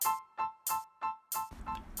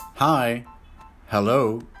Hi,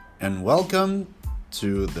 hello, and welcome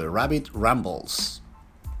to the Rabbit Rambles.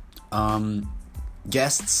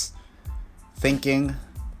 Guests, thinking,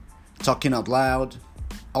 talking out loud,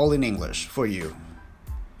 all in English for you.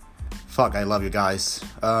 Fuck, I love you guys.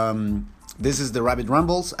 This is the Rabbit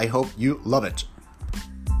Rambles. I hope you love it.